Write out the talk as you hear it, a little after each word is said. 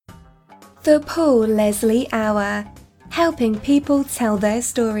The Paul Leslie Hour, helping people tell their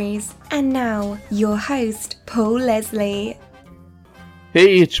stories. And now, your host, Paul Leslie.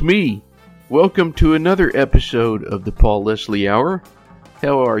 Hey, it's me. Welcome to another episode of the Paul Leslie Hour.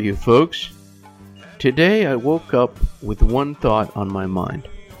 How are you, folks? Today I woke up with one thought on my mind.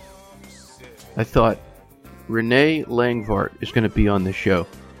 I thought, Reneé Langvardt is going to be on the show.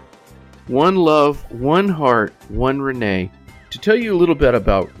 One love, one heart, one Reneé. To tell you a little bit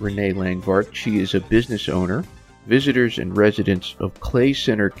about Reneé Langvardt, she is a business owner. Visitors and residents of Clay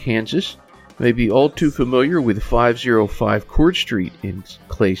Center, Kansas may be all too familiar with 505 Court Street in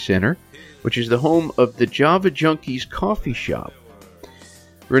Clay Center, which is the home of the Java Junkies coffee shop.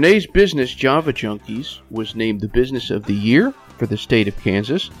 Reneé's business, Java Junkies, was named the Business of the Year for the state of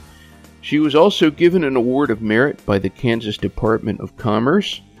Kansas. She was also given an award of merit by the Kansas Department of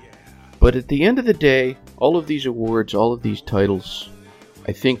Commerce. But at the end of the day, all of these awards, all of these titles,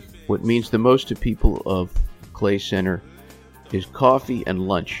 I think what means the most to people of Clay Center is coffee and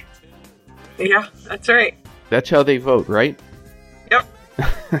lunch. Yeah, that's right. That's how they vote, right? Yep.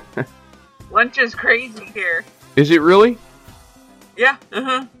 Lunch is crazy here. Is it really? Yeah,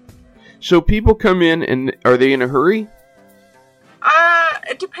 uh-huh. So people come in and are they in a hurry?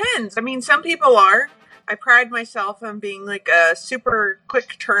 It depends. I mean, some people are. I pride myself on being like a super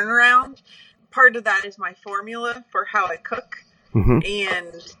quick turnaround. Part of that is my formula for how I cook.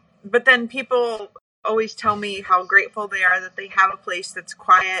 Mm-hmm. But then people always tell me how grateful they are that they have a place that's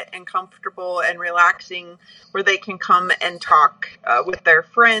quiet and comfortable and relaxing where they can come and talk with their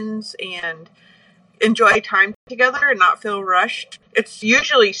friends and enjoy time together and not feel rushed. It's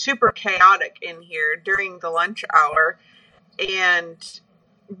usually super chaotic in here during the lunch hour,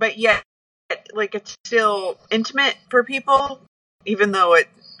 but yet, like, it's still intimate for people, even though it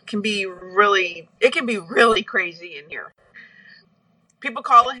can be really crazy in here. People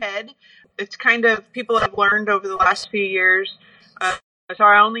call ahead. It's kind of, people have learned over the last few years. So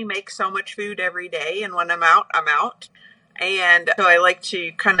I only make so much food every day, and when I'm out, I'm out. And so I like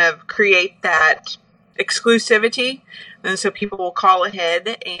to kind of create that exclusivity. And so people will call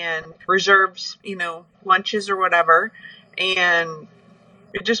ahead and reserve, lunches or whatever. And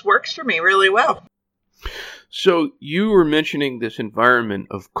it just works for me really well. So you were mentioning this environment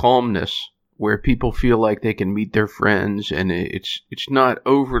of calmness where people feel like they can meet their friends and it's not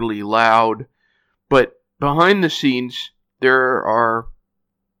overly loud, but behind the scenes there are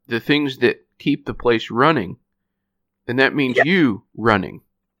the things that keep the place running, and that means you running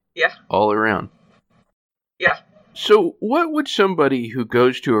all around. Yeah. So what would somebody who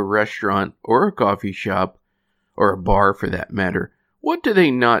goes to a restaurant or a coffee shop or a bar for that matter, what do they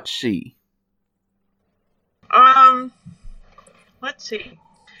not see? Let's see.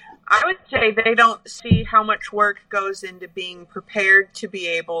 I would say they don't see how much work goes into being prepared to be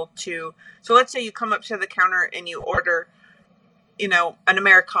able to. So let's say you come up to the counter and you order, an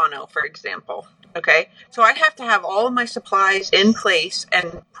Americano, for example. Okay. So I have to have all of my supplies in place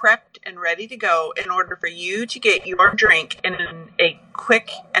and prepped and ready to go in order for you to get your drink in a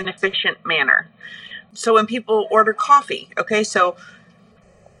quick and efficient manner. So when people order coffee, okay, so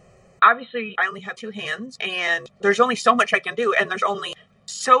obviously I only have two hands and there's only so much I can do, and there's only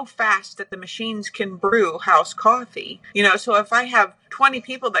so fast that the machines can brew house coffee. So if I have 20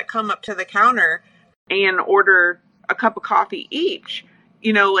 people that come up to the counter and order a cup of coffee each,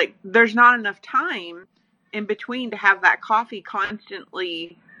 there's not enough time in between to have that coffee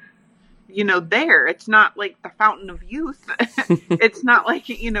constantly there. It's not like the fountain of youth. It's not like,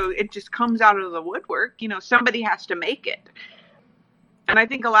 it just comes out of the woodwork. Somebody has to make it. And I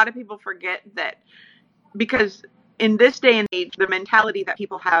think a lot of people forget that, because in this day and age, the mentality that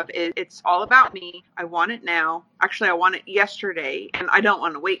people have is it's all about me. I want it now. Actually, I want it yesterday, and I don't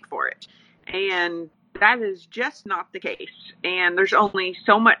want to wait for it. And that is just not the case. And there's only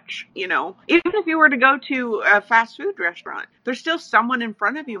so much, even if you were to go to a fast food restaurant, there's still someone in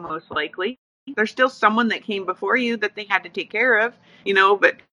front of you, most likely. There's still someone that came before you that they had to take care of,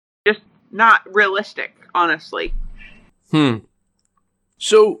 but just not realistic, honestly.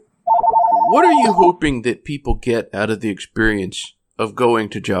 So what are you hoping that people get out of the experience of going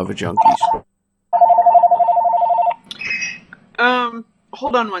to Java Junkies?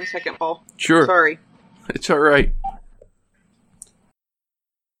 Hold on one second, Paul. Sure. Sorry. It's all right.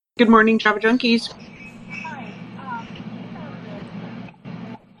 Good morning, Java Junkies. Hi.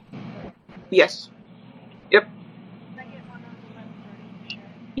 Yes. Yep. Can I get one of the 11:30?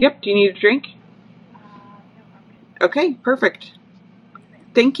 Yep. Do you need a drink? No, Okay, perfect.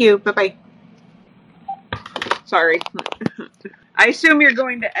 Thank you. Bye-bye. Sorry. I assume you're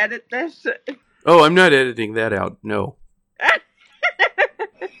going to edit this. Oh, I'm not editing that out. No.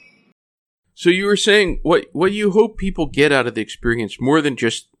 So you were saying what you hope people get out of the experience more than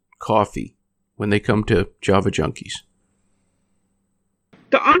just coffee when they come to Java Junkies.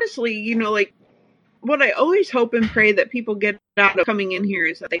 Honestly, like what I always hope and pray that people get out of coming in here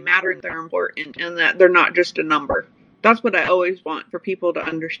is that they matter and they're important and that they're not just a number. That's what I always want for people to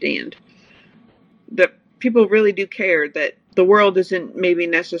understand. That people really do care, that the world isn't maybe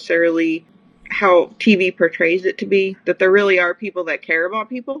necessarily how TV portrays it to be, that there really are people that care about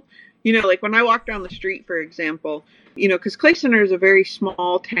people. Like when I walk down the street, for example, because Clay Center is a very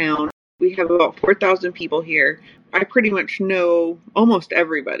small town. We have about 4,000 people here. I pretty much know almost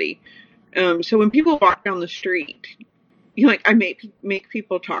everybody. So when people walk down the street, I make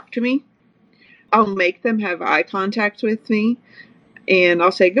people talk to me. I'll make them have eye contact with me, and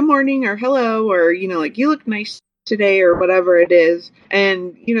I'll say good morning or hello or, you look nice today or whatever it is.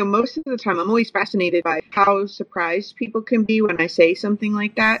 And, most of the time I'm always fascinated by how surprised people can be when I say something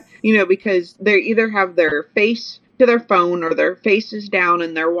like that, because they either have their face to their phone or their face is down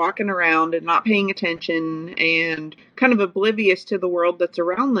and they're walking around and not paying attention and kind of oblivious to the world that's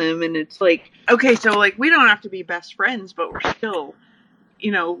around them. And it's like, okay, so like we don't have to be best friends, but we're still,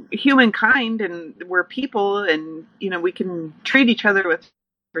 humankind and we're people and, we can treat each other with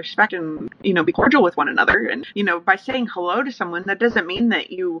respect and, be cordial with one another. And, by saying hello to someone, that doesn't mean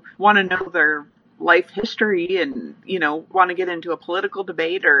that you want to know their life history and, want to get into a political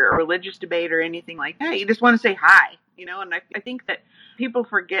debate or a religious debate or anything like that. You just want to say hi, and I think that people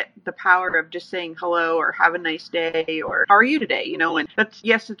forget the power of just saying hello or have a nice day or how are you today, and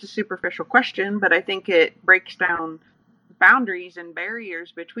yes, it's a superficial question, but I think it breaks down boundaries and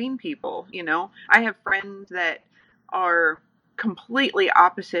barriers between people. I have friends that are completely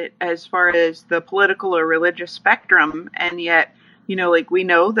opposite as far as the political or religious spectrum, and yet, like we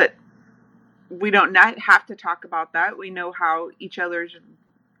know that we don't not have to talk about that. We know how each other's,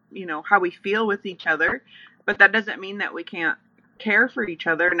 how we feel with each other, but that doesn't mean that we can't care for each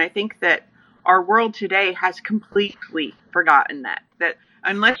other. And I think that our world today has completely forgotten that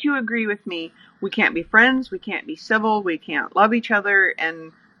unless you agree with me, we can't be friends, we can't be civil, we can't love each other.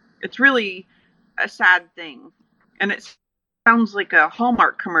 And it's really a sad thing. And it sounds like a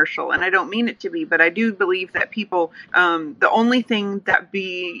Hallmark commercial, and I don't mean it to be, but I do believe that people, the only thing that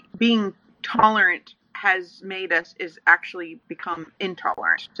being tolerant has made us is actually become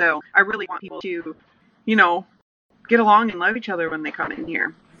intolerant. So I really want people to, get along and love each other when they come in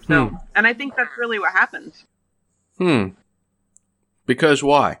here. So, and I think that's really what happens. Because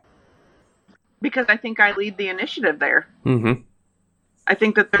why? Because I think I lead the initiative there. Mm-hmm. I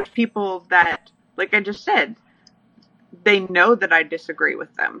think that there's people that, like I just said, they know that I disagree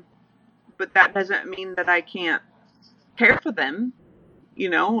with them, but that doesn't mean that I can't care for them,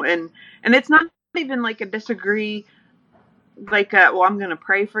 and it's not even like a disagree, like, well, I'm going to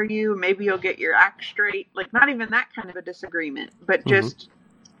pray for you. Maybe you'll get your act straight. Like, not even that kind of a disagreement, but just,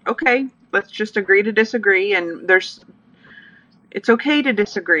 okay, let's just agree to disagree. And it's okay to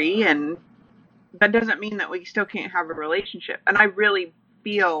disagree. And that doesn't mean that we still can't have a relationship. And I really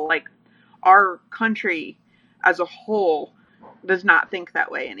feel like our country as a whole does not think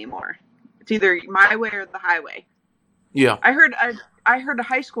that way anymore. It's either my way or the highway. Yeah. I heard a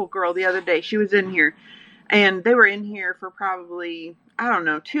high school girl the other day. She was in here, and they were in here for probably,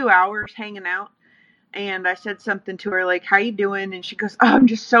 2 hours hanging out. And I said something to her like, how you doing? And she goes, oh, I'm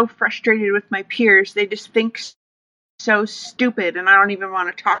just so frustrated with my peers. They just think so stupid, and I don't even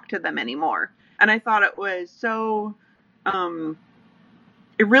want to talk to them anymore. And I thought it was so,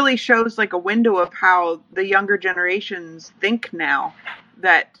 it really shows like a window of how the younger generations think now.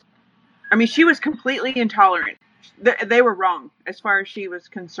 That, she was completely intolerant. They were wrong as far as she was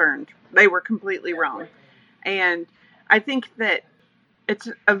concerned. They were completely wrong. And I think that it's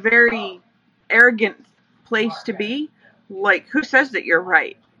a very arrogant place to be. Like, who says that you're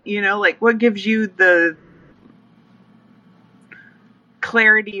right? Like, what gives you the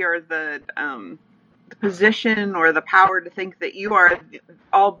clarity or the position or the power to think that you are,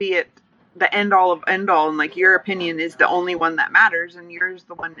 albeit the end all of end all, and like your opinion is the only one that matters and yours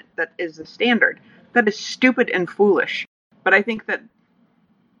the one that is the standard? That is stupid and foolish. But I think that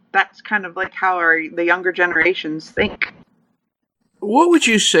that's kind of like how the younger generations think. What would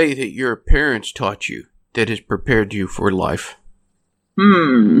you say that your parents taught you that has prepared you for life?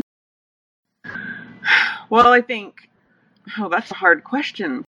 Well, I think, that's a hard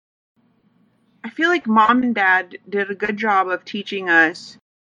question. I feel like mom and dad did a good job of teaching us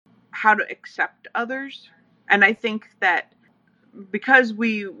how to accept others. And I think that because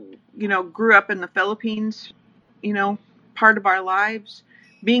we, grew up in the Philippines, part of our lives,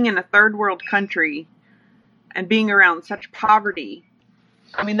 being in a third world country and being around such poverty,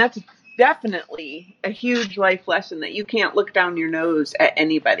 that's definitely a huge life lesson that you can't look down your nose at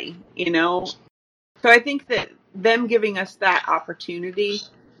anybody, you know? So I think that them giving us that opportunity,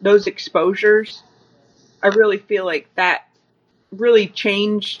 those exposures, I really feel like that really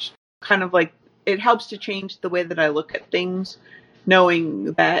changed kind of like, it helps to change the way that I look at things,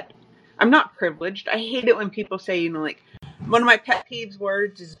 knowing that I'm not privileged. I hate it when people say, you know, like, one of my pet peeves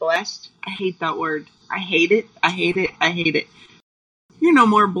words is blessed. I hate that word. I hate it. I hate it. I hate it. You're no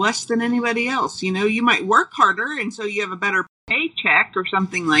more blessed than anybody else. You know, you might work harder and so you have a better paycheck or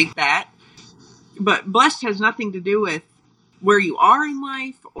something like that. But blessed has nothing to do with where you are in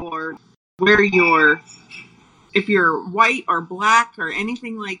life or where you're, if you're white or black or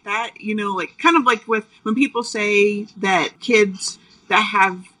anything like that. You know, like kind of like with when people say that kids that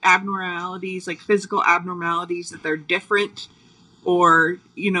have abnormalities, like physical abnormalities, that they're different or,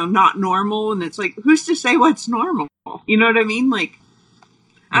 you know, not normal. And it's like, who's to say what's normal? You know what I mean? Like,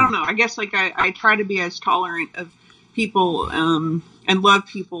 I don't know. I guess like I try to be as tolerant of people and love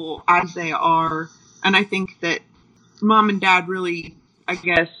people as they are. And I think that mom and dad really, I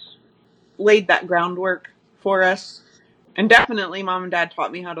guess, laid that groundwork for us. And definitely mom and dad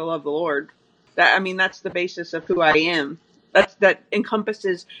taught me how to love the Lord. That, I mean, that's the basis of who I am. That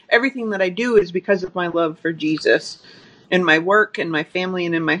encompasses everything that I do is because of my love for Jesus in my work, in my family,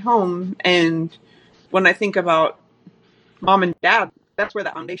 and in my home. And when I think about mom and dad, that's where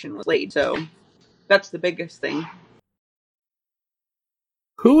the foundation was laid. So that's the biggest thing.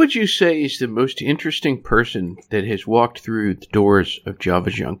 Who would you say is the most interesting person that has walked through the doors of Java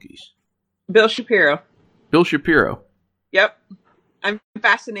Junkies? Bill Shapiro. Bill Shapiro. Yep. I'm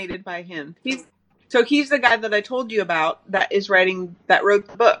fascinated by him. He's the guy that I told you about that wrote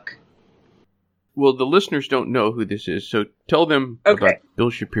the book. Well, the listeners don't know who this is, so tell them about Bill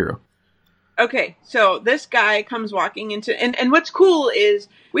Shapiro. Okay, so this guy comes walking into, and what's cool is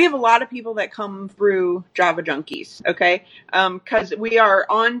we have a lot of people that come through Java Junkies, okay? Because we are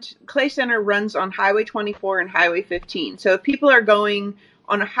Clay Center runs on Highway 24 and Highway 15. So if people are going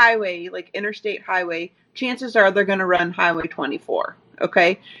on a highway, like interstate highway, chances are they're going to run Highway 24,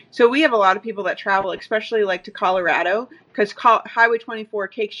 okay? So we have a lot of people that travel, especially like to Colorado, because Highway 24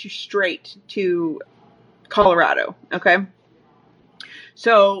 takes you straight to Colorado, okay?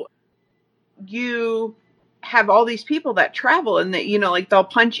 So you have all these people that travel and that, you know, like they'll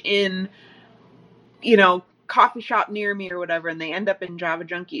punch in, you know, coffee shop near me or whatever, and they end up in Java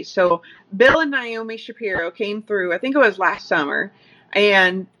Junkies. So Bill and Naomi Shapiro came through, I think it was last summer,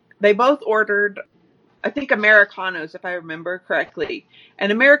 and they both ordered, I think, Americanos, if I remember correctly.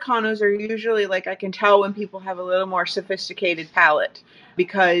 And Americanos are usually, like, I can tell when people have a little more sophisticated palate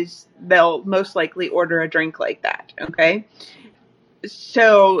because they'll most likely order a drink like that, okay?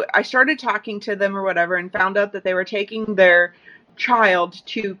 So I started talking to them or whatever and found out that they were taking their child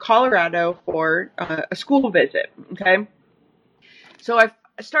to Colorado for a school visit. Okay. So I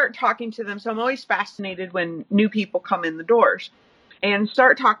start talking to them. So I'm always fascinated when new people come in the doors and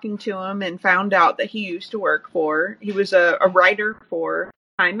start talking to him, and found out that he was a writer for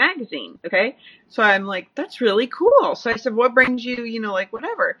Time Magazine. Okay. So I'm like, that's really cool. So I said, what brings you, you know, like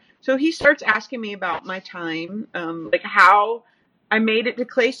whatever. So he starts asking me about my time, like how I made it to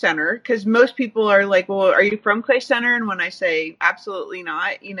Clay Center, because most people are like, well, are you from Clay Center? And when I say absolutely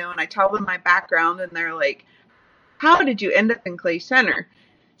not, you know, and I tell them my background, and they're like, how did you end up in Clay Center?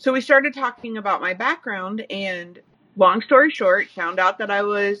 So we started talking about my background, and long story short, found out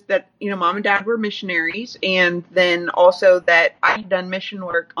that you know, mom and dad were missionaries, and then also that I had done mission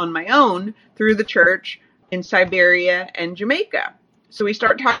work on my own through the church in Siberia and Jamaica. So we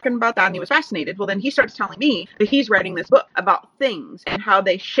start talking about that, and he was fascinated. Well, then he starts telling me that he's writing this book about things and how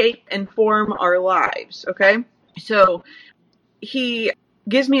they shape and form our lives, okay? So he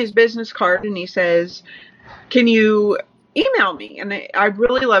gives me his business card, and he says, can you email me? And I'd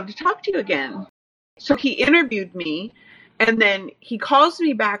really love to talk to you again. So he interviewed me, and then he calls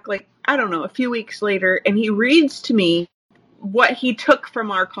me back, like, I don't know, a few weeks later, and he reads to me what he took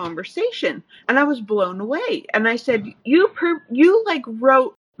from our conversation. And I was blown away. And I said, you like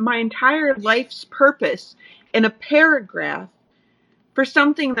wrote my entire life's purpose in a paragraph for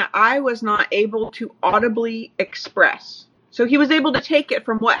something that I was not able to audibly express. So he was able to take it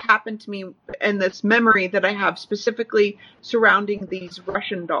from what happened to me and this memory that I have specifically surrounding these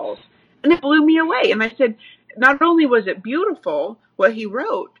Russian dolls. And it blew me away. And I said, not only was it beautiful what he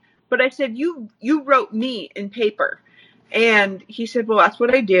wrote, but I said, you wrote me in paper. And he said, well, that's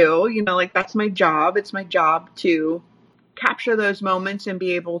what I do. You know, like, that's my job. It's my job to capture those moments and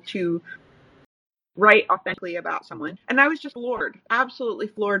be able to write authentically about someone. And I was just floored, absolutely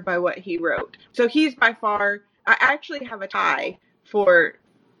floored by what he wrote. So he's by far, I actually have a tie for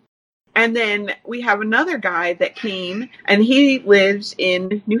And then we have another guy that came, and he lives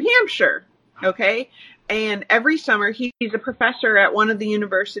in New Hampshire. Okay. And every summer, he's a professor at one of the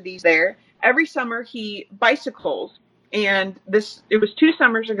universities there. Every summer he bicycles. And it was 2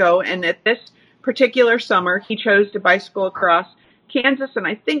 summers ago. And at this particular summer, he chose to bicycle across Kansas and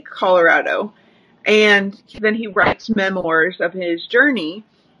I think Colorado. And then he writes memoirs of his journey.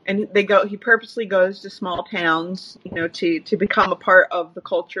 And he purposely goes to small towns, to become a part of the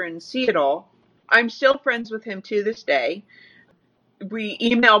culture and see it all. I'm still friends with him to this day. We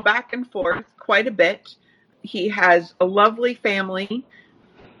email back and forth quite a bit. He has a lovely family.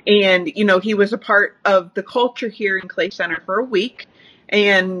 And, he was a part of the culture here in Clay Center for a week.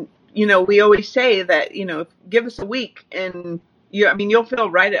 And, we always say that, give us a week and you'll feel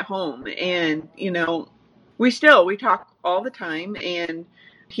right at home. And, we talk all the time. And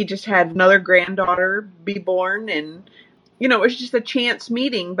he just had another granddaughter be born. And, it was just a chance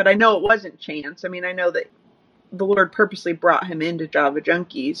meeting. But I know it wasn't chance. I mean, I know that the Lord purposely brought him into Java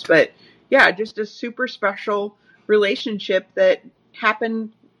Junkies. But, yeah, just a super special relationship that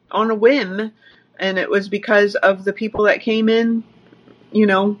happened on a whim, and it was because of the people that came in,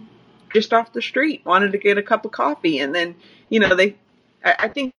 just off the street, wanted to get a cup of coffee, and then, I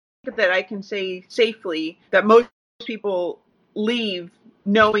think that I can say safely that most people leave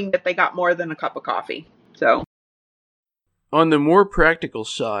knowing that they got more than a cup of coffee. So, on the more practical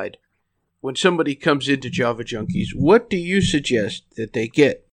side, when somebody comes into Java Junkies, what do you suggest that they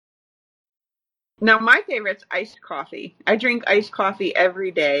get? Now, my favorite's iced coffee. I drink iced coffee every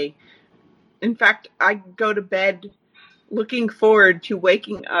day. In fact, I go to bed looking forward to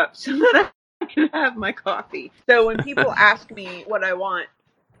waking up so that I can have my coffee. So when people ask me what I want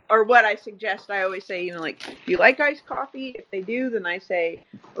or what I suggest, I always say, do you like iced coffee? If they do, then I say,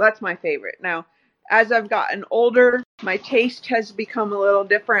 well, that's my favorite. Now, as I've gotten older, my taste has become a little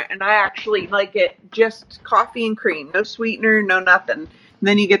different, and I actually like it just coffee and cream. No sweetener, no nothing. And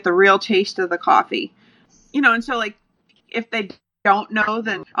then you get the real taste of the coffee. And so, if they don't know,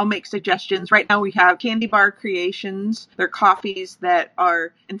 then I'll make suggestions. Right now we have Candy Bar Creations. They're coffees that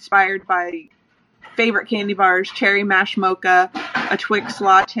are inspired by favorite candy bars: Cherry Mash Mocha, a Twix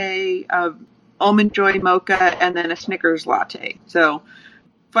Latte, a Almond Joy Mocha, and then a Snickers Latte. So,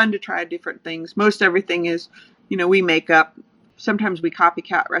 fun to try different things. Most everything is, we make up. Sometimes we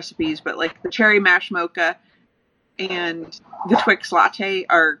copycat recipes, but the Cherry Mash Mocha and the Twix Latte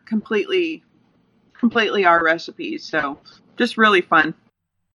are completely our recipes. So just really fun.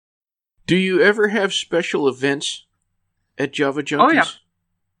 Do you ever have special events at Java Junkies? Oh, yeah.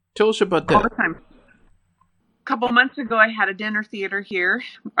 Tell us about that. All the time. A couple months ago, I had a dinner theater here.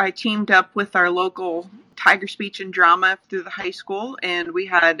 I teamed up with our local Tiger Speech and Drama through the high school, and we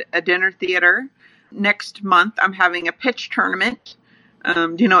had a dinner theater. Next month, I'm having a pitch tournament.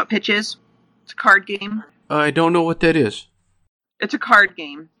 Do you know what pitch is? It's a card game. I don't know what that is. It's a card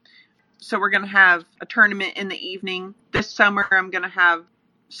game. So we're going to have a tournament in the evening. This summer, I'm going to have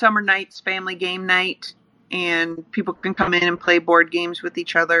summer nights, family game night, and people can come in and play board games with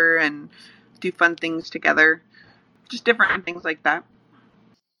each other and do fun things together. Just different things like that.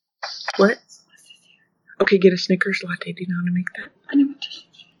 What? Okay, get a Snickers latte. Do you know how to make that? I know what to say.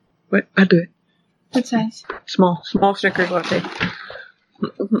 What? I'll do it. What size? Small Snickers latte.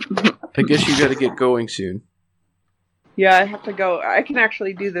 I guess you got to get going soon. Yeah, I have to go. I can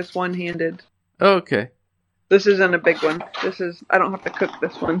actually do this one-handed. Oh, okay. This isn't a big one. I don't have to cook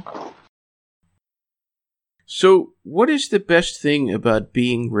this one. So, what is the best thing about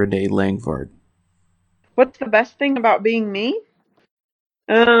being Reneé Langvardt? What's the best thing about being me?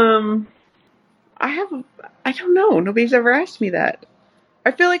 I don't know. Nobody's ever asked me that.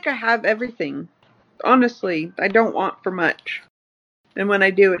 I feel like I have everything. Honestly, I don't want for much. And when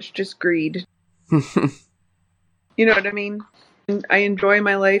I do, it's just greed. You know what I mean? I enjoy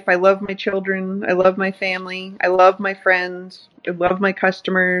my life. I love my children. I love my family. I love my friends. I love my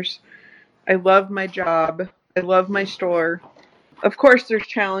customers. I love my job. I love my store. Of course, there's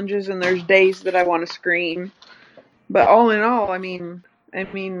challenges and there's days that I want to scream. But all in all, I mean,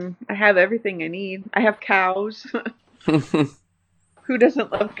 I have everything I need. I have cows. Who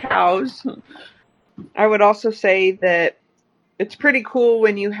doesn't love cows? I would also say that it's pretty cool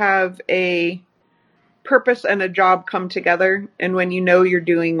when you have a purpose and a job come together, and when you know you're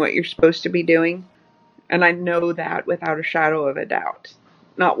doing what you're supposed to be doing. And I know that without a shadow of a doubt.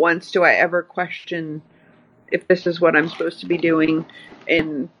 Not once do I ever question if this is what I'm supposed to be doing,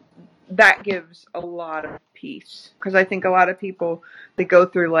 and that gives a lot of peace. Because I think a lot of people, they go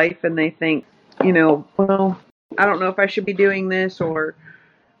through life and they think, well, I don't know if I should be doing this, or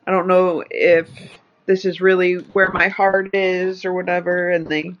I don't know if this is really where my heart is or whatever, and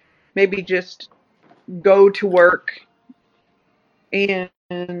they maybe just go to work,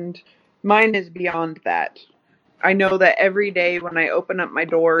 and mine is beyond that. I know that every day when I open up my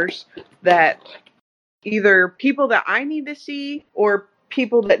doors that either people that I need to see or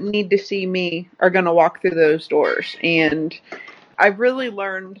people that need to see me are going to walk through those doors. And I've really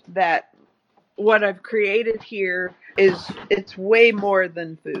learned that what I've created here it's way more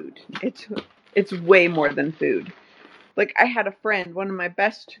than food. It's way more than food. Like, I had a friend, one of my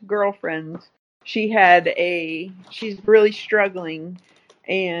best girlfriends, she's really struggling,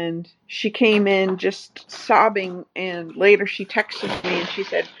 and she came in just sobbing, and later she texted me and she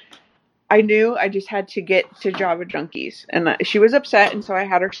said, I knew I just had to get to Java Junkies. And she was upset, and so I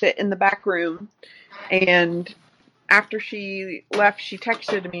had her sit in the back room, and after she left, she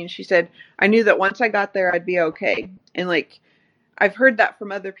texted me and she said, I knew that once I got there, I'd be okay. And like, I've heard that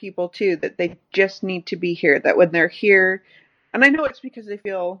from other people too, that they just need to be here, that when they're here, and I know it's because they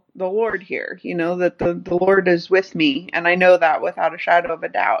feel the Lord here, that the Lord is with me. And I know that without a shadow of a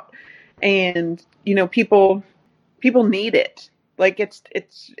doubt. And, people need it. Like, it's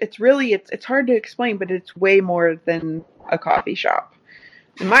really, it's hard to explain, but it's way more than a coffee shop.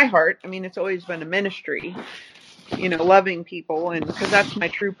 In my heart, it's always been a ministry, loving people, and because that's my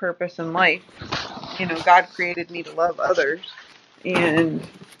true purpose in life. God created me to love others. And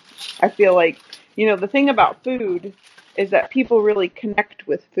I feel like, the thing about food is that people really connect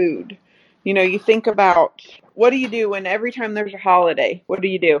with food. You think about, what do you do when every time there's a holiday? What do?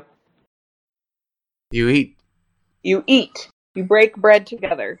 You eat. You eat. You break bread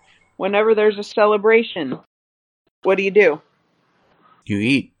together. Whenever there's a celebration, what do? You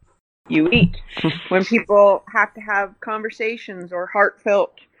eat. You eat. When people have to have conversations or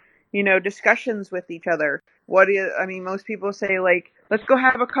heartfelt, discussions with each other, most people say, like, let's go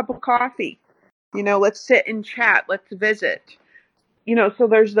have a cup of coffee. Let's sit and chat. Let's visit. So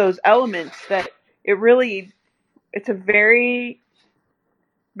there's those elements that it's a very,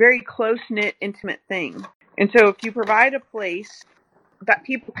 very close-knit, intimate thing. And so if you provide a place that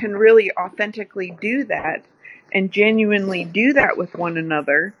people can really authentically do that and genuinely do that with one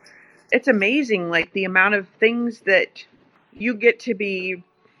another, it's amazing, like, the amount of things that you get to be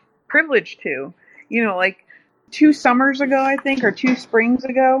privileged to. Like 2 summers ago, I think, or 2 springs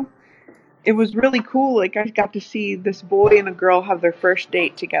ago, it was really cool. Like, I got to see this boy and a girl have their first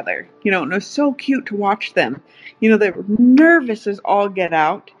date together. And it was so cute to watch them. They were nervous as all get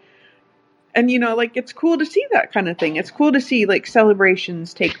out. And, like, it's cool to see that kind of thing. It's cool to see, like,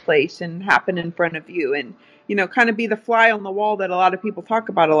 celebrations take place and happen in front of you, and, kind of be the fly on the wall that a lot of people talk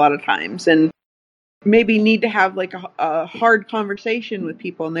about a lot of times, and maybe need to have, like, a hard conversation with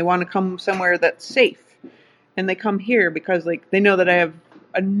people, and they want to come somewhere that's safe. And they come here because, like, they know that I have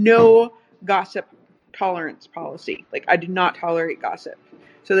a no gossip tolerance policy. Like, I do not tolerate gossip.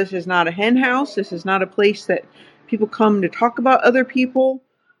 So this is not a hen house. This is not a place that people come to talk about other people.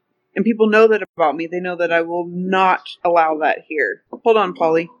 And people know that about me. They know that I will not allow that here. Hold on,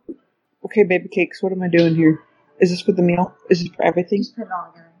 Polly. Okay, baby cakes, what am I doing here? Is this for the meal? Is this for everything? Just put it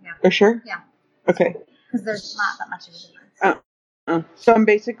all together, yeah. For sure? Yeah. Okay. Because there's not that much of a difference. So I'm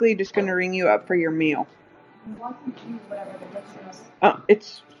basically just going to ring you up for your meal. Why don't you choose whatever the dish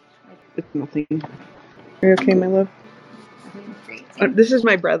is? It's nothing. Are you okay, my love? Great. This is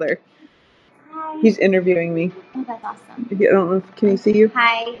my brother. Hi. He's interviewing me. Oh, that's awesome. I don't know. Can you see you?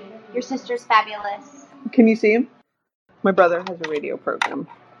 Hi. Your sister's fabulous. Can you see him? My brother has a radio program.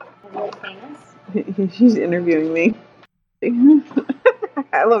 Really famous? He's interviewing me.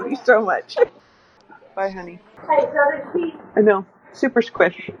 I love you so much. Bye, honey. Hey, so did she? I know. Super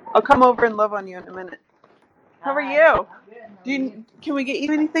squish. I'll come over and love on you in a minute. How are you? Can we get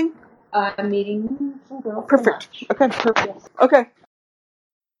you anything? I'm meeting some girls. Perfect. Okay, perfect. Yes. Okay.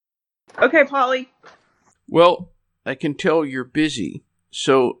 Okay, Polly. Well, I can tell you're busy,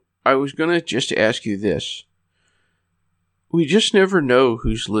 so I was going to just ask you this. We just never know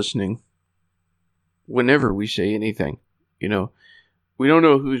who's listening whenever we say anything. We don't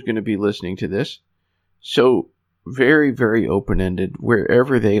know who's going to be listening to this. So, very, very open-ended,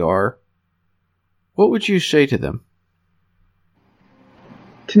 wherever they are. What would you say to them?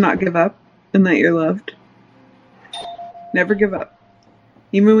 To not give up and that you're loved. Never give up.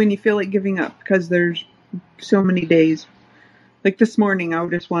 Even when you feel like giving up, because there's so many days. Like this morning, I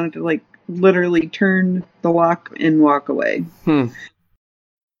just wanted to, like, literally turn the lock and walk away.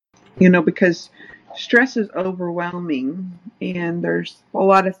 Because stress is overwhelming, and there's a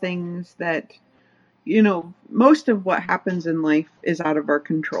lot of things that, most of what happens in life is out of our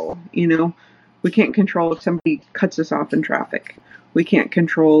control. We can't control if somebody cuts us off in traffic. We can't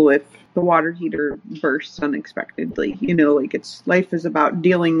control if the water heater bursts unexpectedly. Like life is about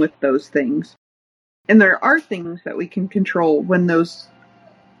dealing with those things. And there are things that we can control when those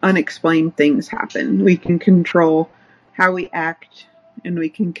unexplained things happen. We can control how we act, and we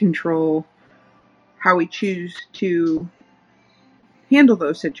can control how we choose to handle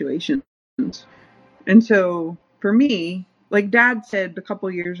those situations. And so for me, like Dad said a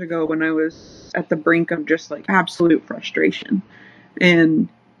couple years ago when I was at the brink of just like absolute frustration, and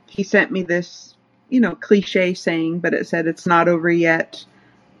he sent me this, cliche saying, but it said, "It's not over yet.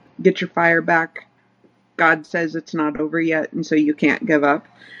 Get your fire back. God says it's not over yet, and so you can't give up."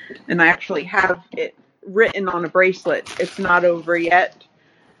 And I actually have it written on a bracelet. It's not over yet,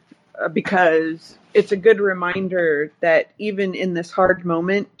 because it's a good reminder that even in this hard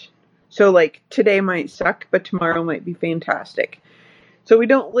moment, so like today might suck, but tomorrow might be fantastic. So we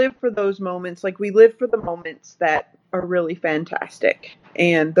don't live for those moments. Like, we live for the moments that are really fantastic.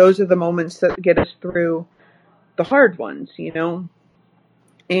 And those are the moments that get us through the hard ones,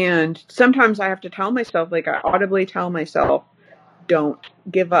 And sometimes I have to tell myself, like I audibly tell myself, don't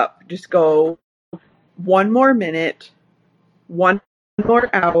give up. Just go one more minute, one more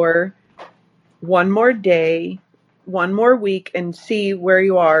hour, one more day, one more week, and see where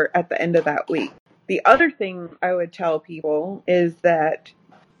you are at the end of that week. The other thing I would tell people is that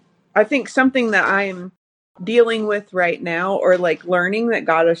I think something that I'm dealing with right now, or like learning that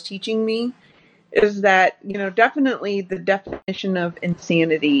God is teaching me, is that, definitely the definition of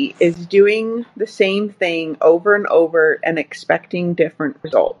insanity is doing the same thing over and over and expecting different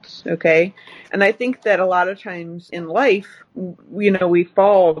results. Okay. And I think that a lot of times in life, we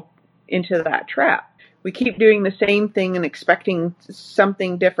fall into that trap. We keep doing the same thing and expecting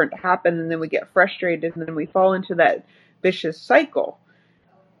something different to happen, and then we get frustrated, and then we fall into that vicious cycle.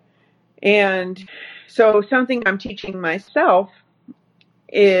 And so something I'm teaching myself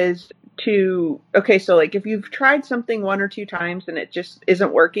is so like if you've tried something one or two times and it just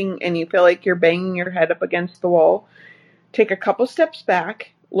isn't working and you feel like you're banging your head up against the wall, take a couple steps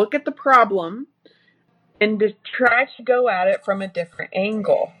back, look at the problem, and to try to go at it from a different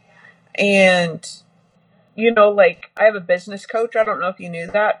angle. And, like I have a business coach. I don't know if you knew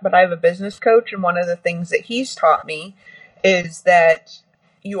that, but I have a business coach. And one of the things that he's taught me is that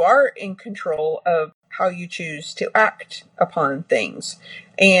you are in control of how you choose to act upon things.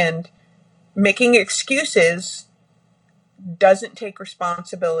 And making excuses doesn't take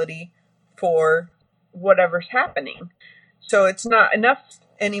responsibility for whatever's happening. So it's not enough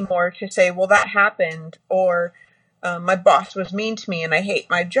anymore to say, well, that happened, or my boss was mean to me and I hate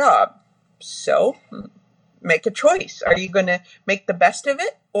my job. So make a choice. Are you going to make the best of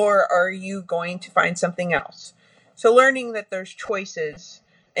it, or are you going to find something else? So learning that there's choices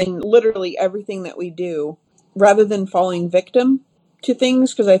in literally everything that we do, rather than falling victim to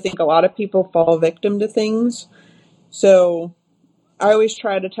things, because I think a lot of people fall victim to things. So I always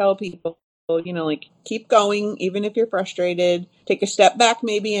try to tell people, like, keep going, even if you're frustrated. Take a step back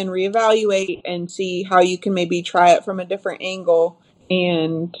maybe and reevaluate and see how you can maybe try it from a different angle.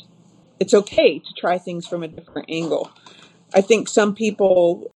 And it's okay to try things from a different angle. I think some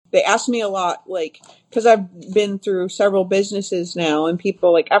people, they ask me a lot, like, because I've been through several businesses now, and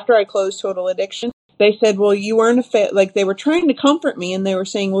people, like, after I closed Total Addiction, they said, well, you weren't like, they were trying to comfort me, and they were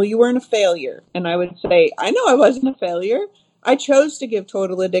saying, well, you weren't a failure. And I would say, I know I wasn't a failure. I chose to give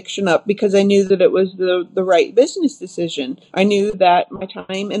Total Addiction up because I knew that it was the right business decision. I knew that my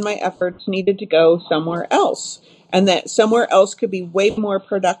time and my efforts needed to go somewhere else, and that somewhere else could be way more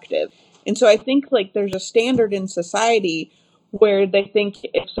productive. And so I think, like, there's a standard in society where they think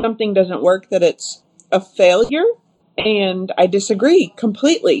if something doesn't work that it's a failure, and I disagree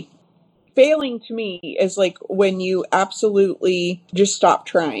completely. Failing to me is like when you absolutely just stop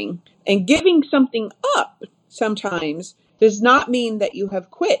trying. And giving something up sometimes does not mean that you have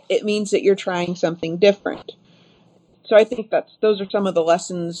quit. It means that you're trying something different. So I think those are some of the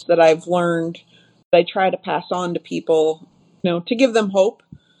lessons that I've learned that I try to pass on to people, to give them hope.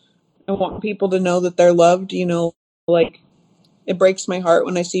 I want people to know that they're loved, like, it breaks my heart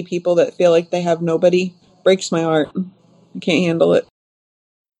when I see people that feel like they have nobody. It breaks my heart. I can't handle it.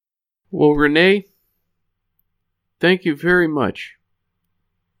 Well, Reneé, thank you very much.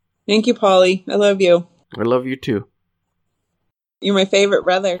 Thank you, Polly. I love you. I love you too. You're my favorite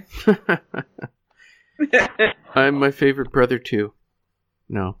brother. I'm my favorite brother too.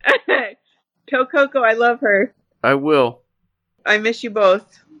 No. Tell Coco I love her. I will. I miss you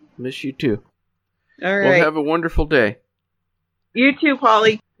both. Miss you too. All right. Well, have a wonderful day. You too,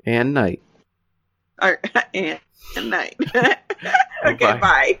 Polly. And night. And night. Okay,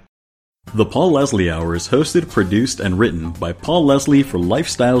 bye. The Paul Leslie Hour is hosted, produced, and written by Paul Leslie for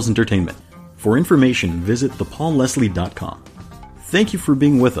Lifestyles Entertainment. For information, visit thepaulleslie.com. Thank you for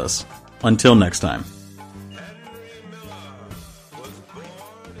being with us. Until next time.